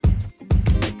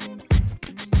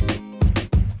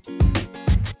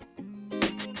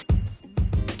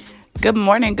Good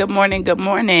morning, good morning, good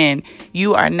morning.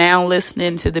 You are now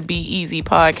listening to the Be Easy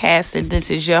podcast, and this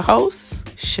is your host,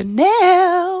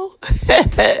 Chanel.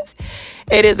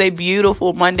 It is a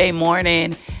beautiful Monday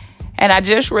morning, and I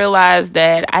just realized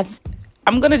that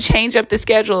I'm going to change up the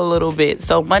schedule a little bit.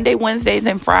 So Monday, Wednesdays,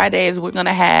 and Fridays, we're going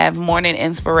to have morning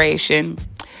inspiration.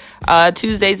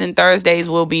 Tuesdays and Thursdays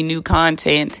will be new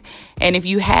content. And if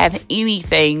you have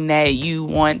anything that you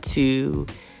want to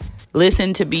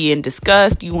listen to being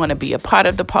discussed, you want to be a part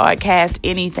of the podcast,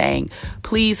 anything,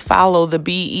 please follow the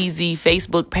Be Easy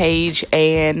Facebook page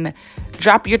and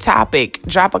drop your topic,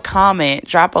 drop a comment,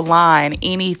 drop a line,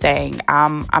 anything.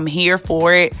 I'm here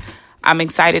for it. I'm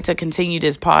excited to continue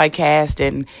this podcast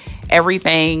and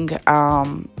everything.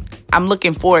 I'm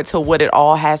looking forward to what it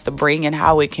all has to bring and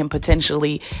how it can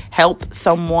potentially help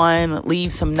someone,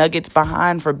 leave some nuggets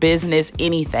behind for business,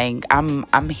 anything.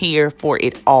 I'm here for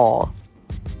it all.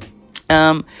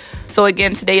 So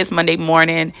again, today is Monday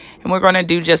morning, and we're going to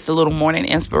do just a little morning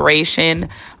inspiration.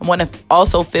 I want to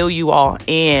also fill you all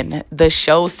in. The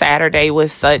show Saturday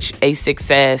was such a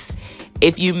success.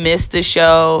 If you missed the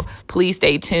show, please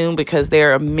stay tuned because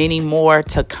there are many more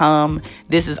to come.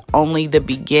 This is only the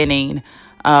beginning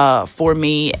for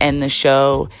me and the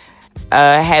show.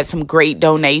 Had some great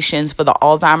donations for the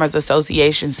Alzheimer's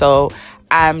Association, so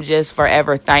I'm just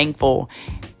forever thankful.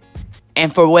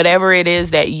 And for whatever it is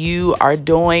that you are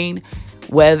doing,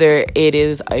 whether it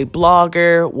is a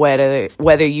blogger,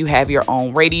 whether you have your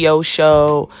own radio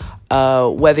show,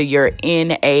 whether you're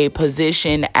in a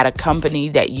position at a company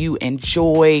that you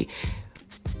enjoy,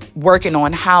 working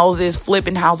on houses,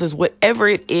 flipping houses, whatever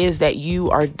it is that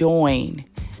you are doing,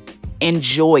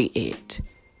 enjoy it.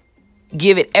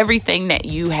 Give it everything that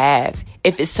you have.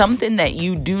 If it's something that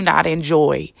you do not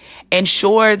enjoy,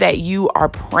 ensure that you are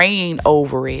praying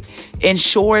over it.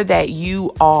 Ensure that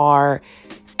you are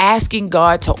asking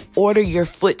God to order your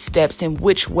footsteps in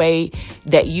which way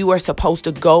that you are supposed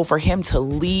to go, for Him to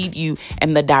lead you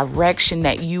in the direction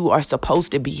that you are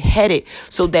supposed to be headed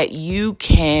so that you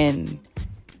can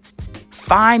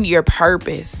find your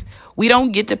purpose. We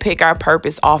don't get to pick our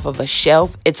purpose off of a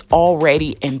shelf. It's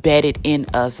already embedded in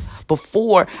us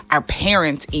before our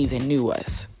parents even knew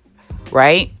us,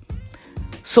 right?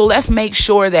 So let's make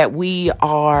sure that we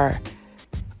are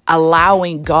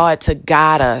allowing God to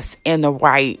guide us in the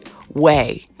right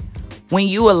way. When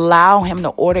you allow Him to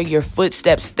order your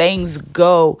footsteps, things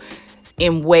go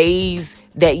in ways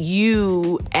that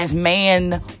you as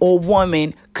man or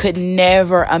woman could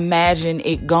never imagine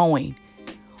it going.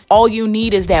 All you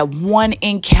need is that one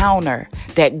encounter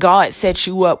that God sets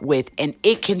you up with, and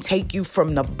it can take you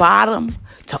from the bottom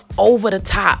to over the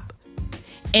top.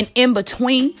 And in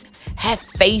between, have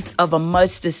faith of a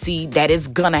mustard seed that is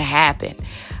gonna happen.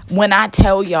 When I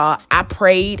tell y'all, I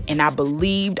prayed and I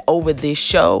believed over this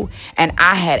show, and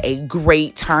I had a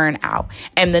great turnout.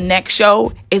 And the next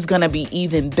show is gonna be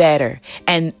even better.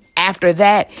 And after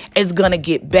that, it's gonna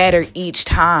get better each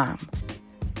time.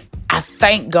 I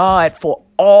thank God for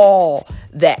all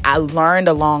that I learned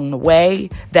along the way,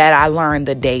 that I learned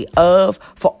the day of,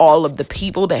 for all of the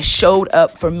people that showed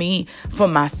up for me, for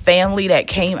my family that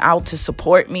came out to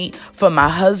support me, for my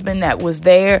husband that was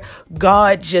there.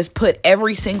 God just put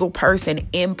every single person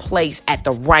in place at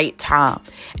the right time.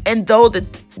 And though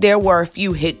there were a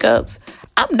few hiccups,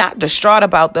 I'm not distraught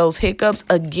about those hiccups.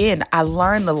 Again, I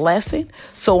learned the lesson,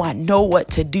 so I know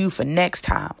what to do for next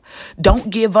time. Don't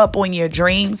give up on your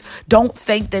dreams. Don't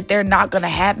think that they're not going to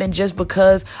happen just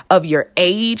because of your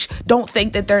age. Don't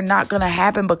think that they're not going to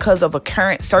happen because of a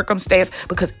current circumstance,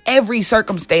 because every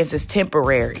circumstance is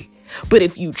temporary. But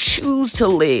if you choose to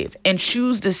live and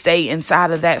choose to stay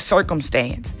inside of that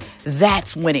circumstance,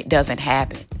 that's when it doesn't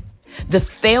happen. The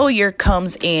failure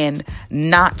comes in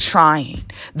not trying.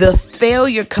 The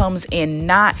failure comes in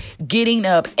not getting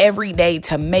up every day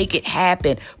to make it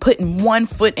happen, putting one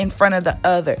foot in front of the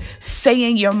other,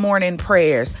 saying your morning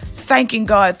prayers, thanking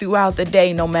God throughout the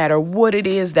day, no matter what it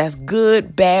is that's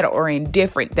good, bad, or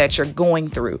indifferent that you're going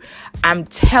through. I'm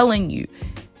telling you,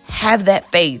 have that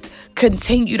faith.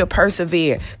 Continue to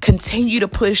persevere. Continue to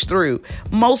push through.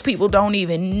 Most people don't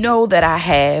even know that I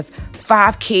have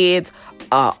 5 kids,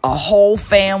 a whole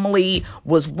family,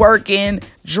 was working,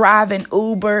 driving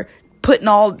Uber, putting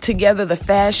all together the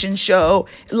fashion show.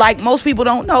 Like, most people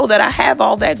don't know that I have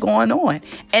all that going on.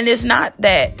 And it's not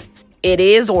that it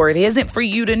is or it isn't for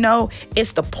you to know.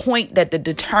 It's the point that the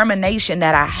determination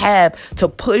that I have to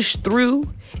push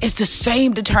through is the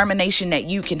same determination that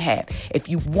you can have. If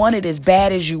you want it as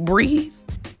bad as you breathe,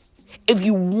 if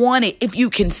you want it, if you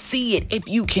can see it, if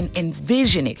you can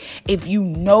envision it, if you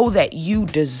know that you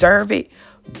deserve it,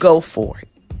 go for it.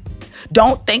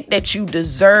 Don't think that you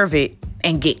deserve it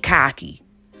and get cocky.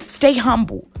 Stay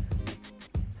humble.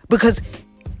 Because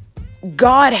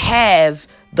God has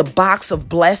the box of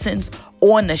blessings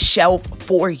on the shelf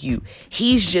for you.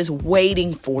 He's just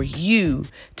waiting for you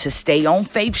to stay on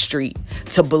Faith Street,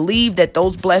 to believe that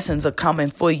those blessings are coming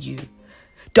for you.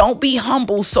 Don't be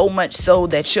humble so much so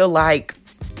that you're like,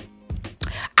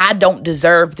 I don't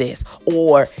deserve this,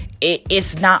 or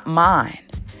it's not mine.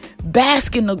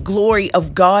 Bask in the glory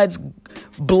of God's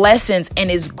blessings and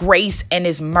his grace and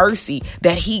his mercy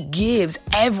that he gives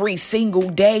every single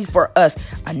day for us.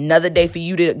 Another day for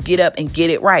you to get up and get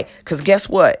it right. Because guess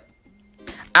what?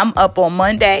 I'm up on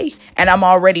Monday and I'm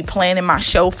already planning my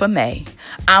show for May.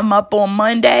 I'm up on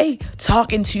Monday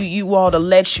talking to you all to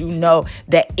let you know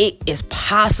that it is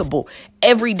possible.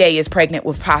 Every day is pregnant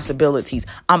with possibilities.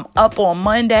 I'm up on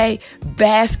Monday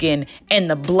basking in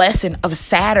the blessing of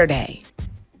Saturday.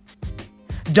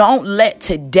 Don't let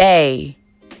today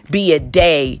be a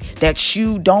day that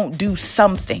you don't do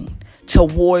something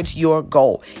towards your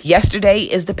goal. Yesterday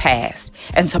is the past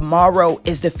and tomorrow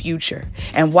is the future.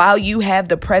 And while you have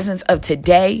the presence of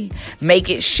today, make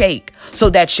it shake so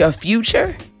that your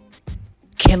future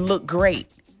can look great.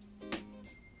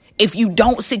 If you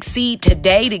don't succeed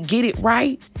today to get it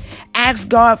right, ask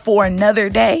God for another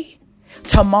day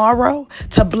tomorrow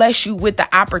to bless you with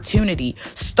the opportunity.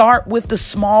 Start with the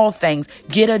small things.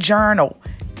 Get a journal.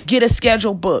 Get a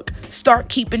schedule book. Start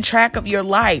keeping track of your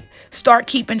life. Start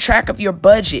keeping track of your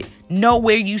budget. Know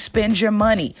where you spend your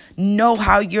money. Know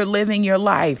how you're living your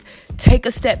life. Take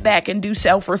a step back and do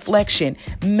self-reflection.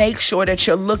 Make sure that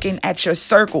you're looking at your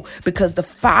circle, because the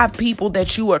 5 people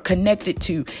that you are connected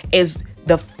to is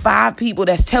the 5 people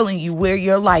that's telling you where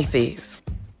your life is.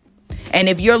 And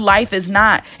if your life is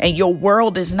not, and your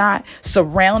world is not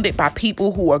surrounded by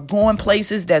people who are going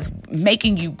places that's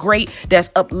making you great, that's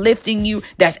uplifting you,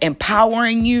 that's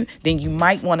empowering you, then you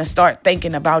might want to start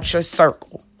thinking about your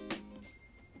circle.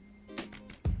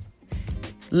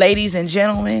 Ladies and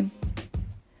gentlemen,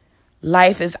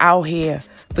 life is out here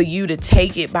for you to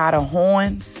take it by the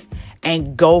horns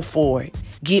and go for it.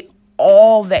 Get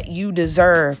all that you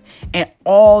deserve and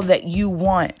all that you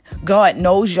want. God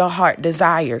knows your heart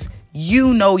desires.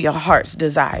 You know your heart's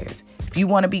desires. If you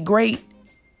want to be great,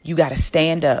 you got to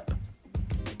stand up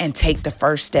and take the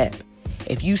first step.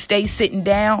 If you stay sitting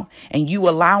down and you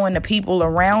allowing the people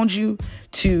around you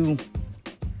to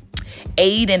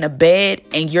aid and abet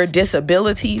in your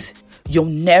disabilities, you'll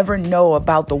never know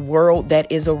about the world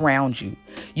that is around you.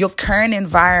 Your current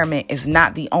environment is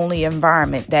not the only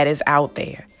environment that is out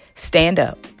there. Stand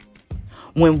up.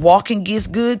 When walking gets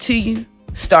good to you,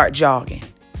 start jogging.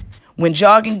 When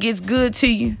jogging gets good to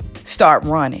you, start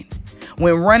running.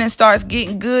 When running starts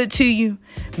getting good to you,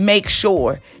 make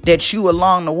sure that you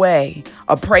along the way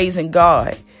are praising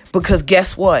God. Because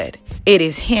guess what? It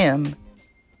is him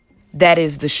that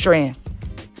is the strength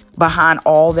behind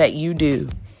all that you do.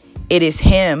 It is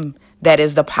him that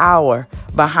is the power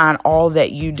behind all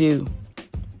that you do.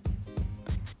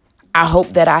 I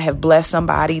hope that I have blessed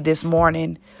somebody this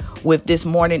morning with this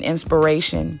morning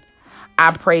inspiration.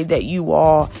 I pray that you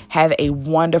all have a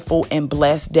wonderful and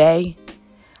blessed day.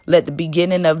 Let the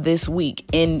beginning of this week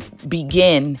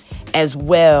begin as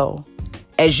well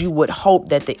as you would hope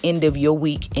that the end of your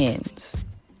week ends.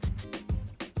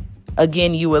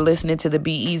 Again, you are listening to the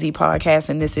Be Easy podcast,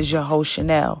 and this is your host,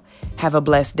 Chanel. Have a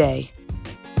blessed day.